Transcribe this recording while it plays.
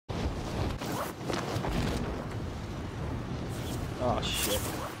Oh shit.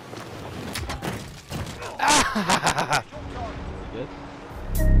 Good.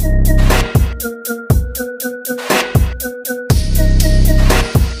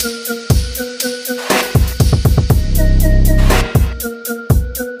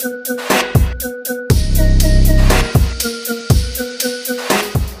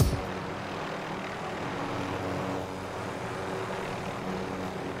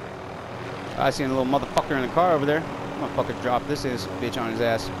 I seen a little motherfucker in the car over there. Motherfucker dropped this bitch on his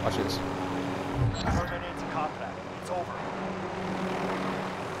ass. Watch this. Terminates contact. It's over.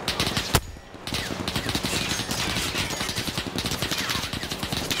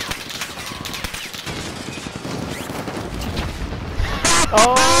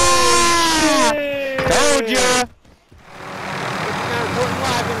 Oh shit! Told ya! Reporting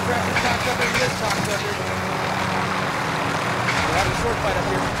live, gonna grab some cocksucker and this cocksucker. We're having a sword fight up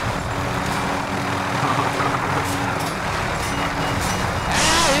here.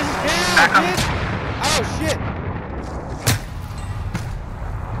 Oh shit!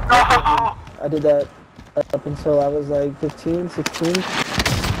 I did that up until I was like 15, 16.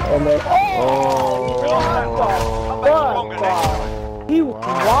 And then he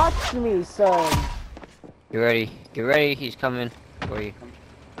watched me, son. Get ready. Get ready. He's coming for you.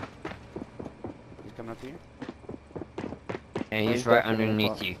 He's coming up to you? And he's right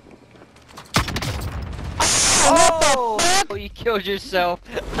underneath you. Oh! Oh, you killed yourself.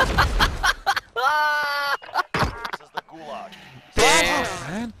 This is the gulag. Damn.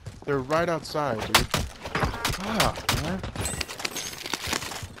 Man, they're right outside, dude. Fuck, man.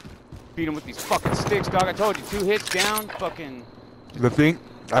 Beat him with these fucking sticks, dog. I told you, 2 hits down, fucking... The thing,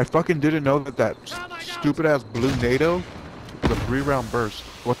 I fucking didn't know that stupid ass blue NATO was a 3-round burst.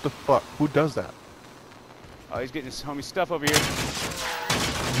 What the fuck? Who does that? Oh, he's getting his homie stuff over here.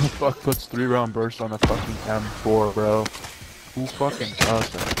 Who the fuck puts 3-round burst on a fucking M4, bro? Who fucking does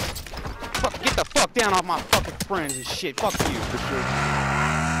that? Fuck, get the fuck down off my fucking friends and shit. Fuck you.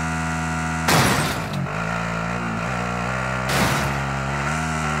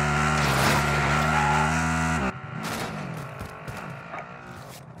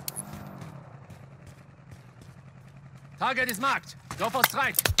 Target is marked. Go for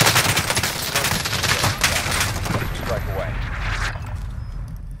strike. Strike away.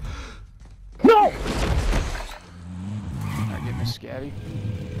 No! Alright, get Miss Scabby.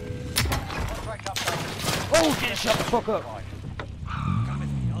 Oh, get shut the fuck up.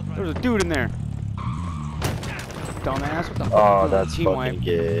 There's a dude in there. Dumbass, what the fuck? Oh, that's team fucking wipe.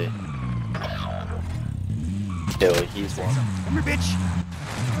 gay. Yo, he's one. Come here, bitch.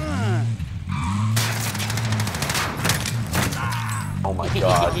 Oh my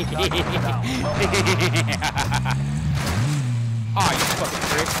god. Oh, you fucking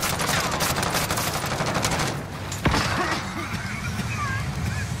prick.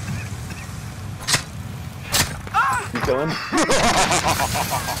 You killing?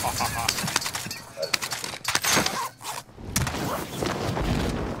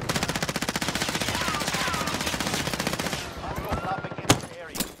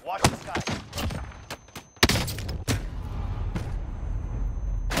 Watch the sky.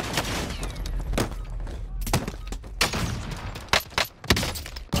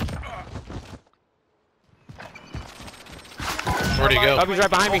 Where'd he go? Bubby's right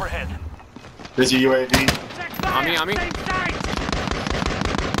behind me. Overhead. There's your UAV. On me, on me.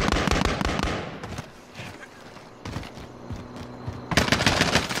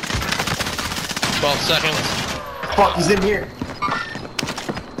 12 seconds. Fuck, he's in here.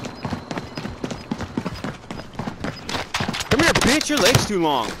 Come here, bitch. Your leg's too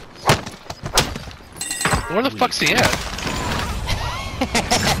long. Where the fuck's he at?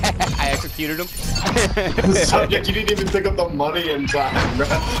 I executed him. Subject, you didn't even pick up the money in time, bro.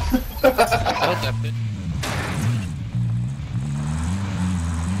 Killed that bitch.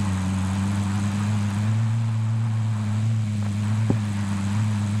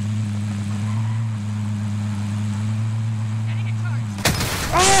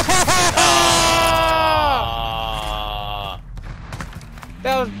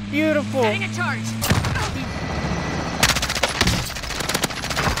 That was beautiful. Getting a charge.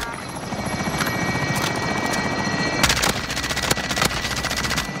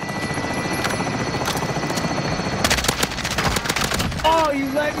 Oh, you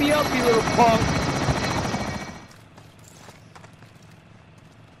let me up, you little punk.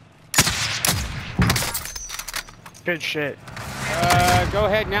 Good shit. Go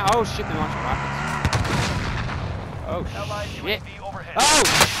ahead now. Oh shit, they're launching rockets. Oh Allied shit. UAV overhead. Oh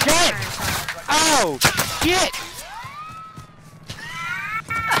shit! Oh shit!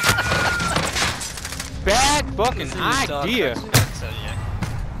 Bad fucking idea.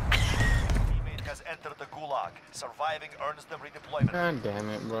 Gulag. Surviving earns them redeployment. God damn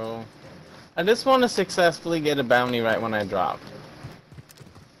it, bro. I just want to successfully get a bounty right when I drop.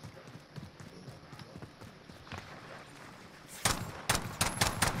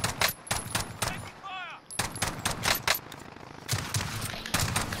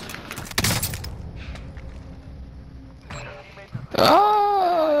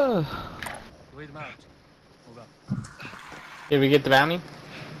 Oh! Read them out. Over. Did we get the bounty?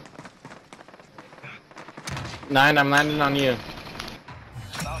 9, I'm landing on you.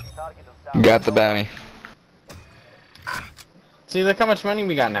 Got the bounty. See, look how much money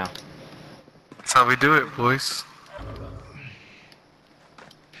we got now. That's how we do it, boys.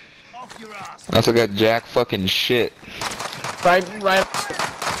 I also got jack fucking shit. Right.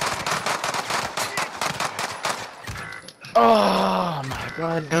 Oh my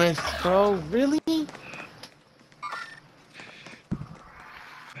goodness, bro, really?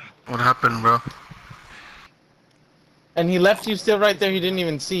 What happened, bro? And he left you still right there, he didn't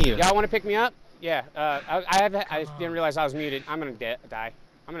even see you. Y'all want to pick me up? Yeah, I didn't realize I was muted. I'm gonna die.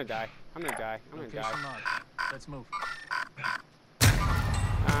 I'm gonna die. Location marked. Let's move.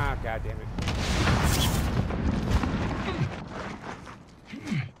 Ah, god damn it.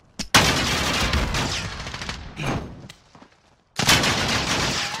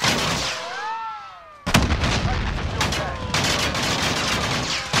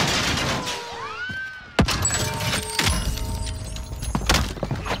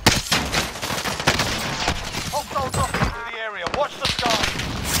 Hostiles dropping into the area. Watch the skies.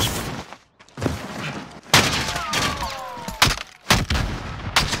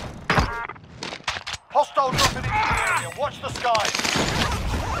 Hostiles dropping into the area. Watch the skies.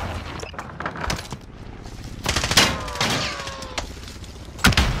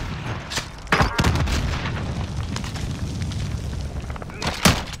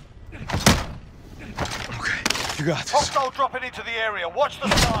 You got this. Hostile dropping into the area. Watch the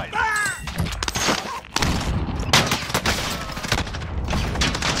skies.